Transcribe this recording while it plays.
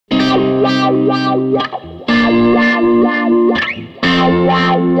Howdy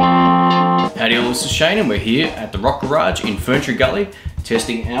all, this is Shane and we're here at the Rock Garage in Ferntree Gully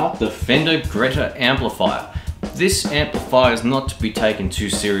testing out the Fender Greta Amplifier. This amplifier is not to be taken too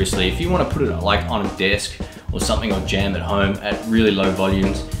seriously. If you want to put it like on a desk or something, or jam at home at really low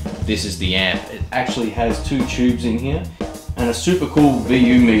volumes, this is the amp. It actually has two tubes in here and a super cool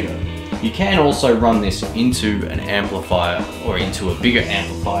VU meter. You can also run this into an amplifier or into a bigger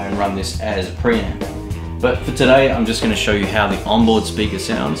amplifier and run this as a preamp. But for today, I'm just going to show you how the onboard speaker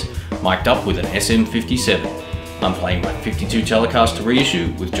sounds mic'd up with an SM57. I'm playing my 52 Telecaster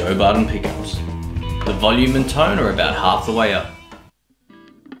reissue with Joe Barton pickups. The volume and tone are about half the way up.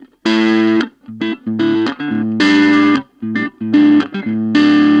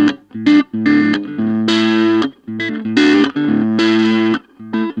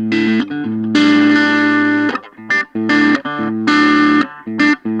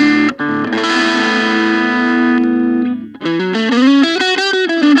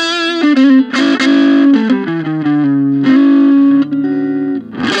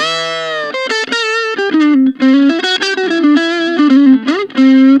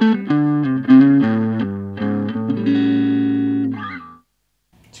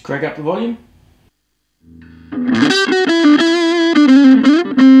 Crank up the volume.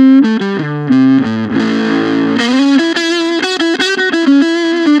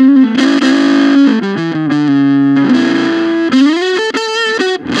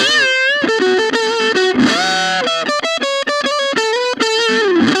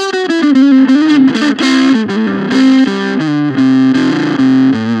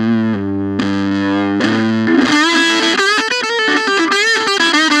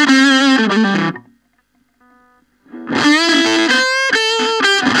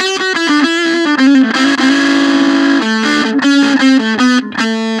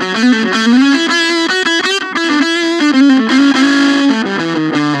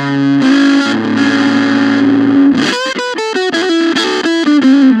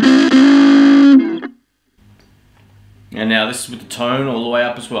 And now this is with the tone all the way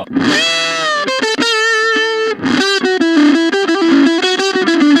up as well.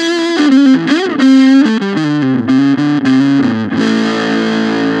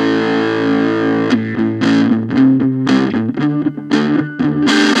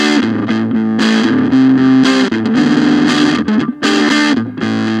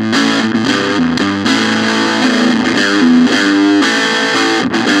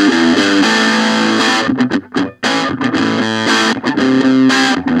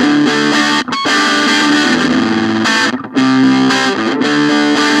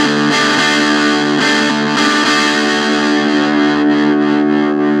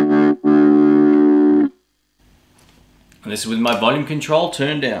 And this is with my volume control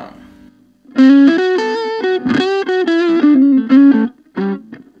turned down.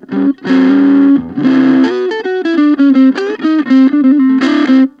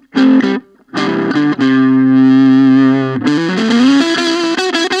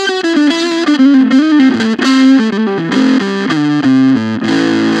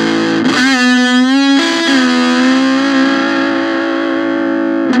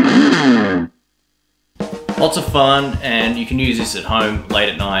 Lots of fun, and you can use this at home late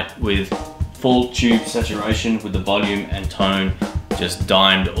at night with full tube saturation with the volume and tone just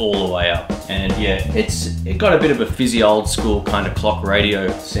dimed all the way up. And yeah, it got a bit of a fizzy old school kind of clock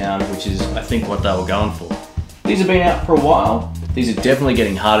radio sound, which is I think what they were going for. These have been out for a while. These are definitely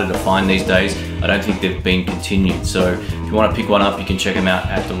getting harder to find these days. I don't think they've been continued. So if you want to pick one up, you can check them out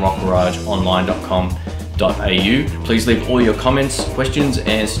at therockgarageonline.com. Please leave all your comments, questions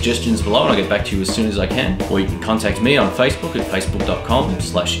and suggestions below and I'll get back to you as soon as I can. Or you can contact me on Facebook at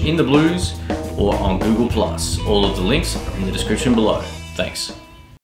facebook.com/intheblues or on Google+. All of the links are in the description below. Thanks.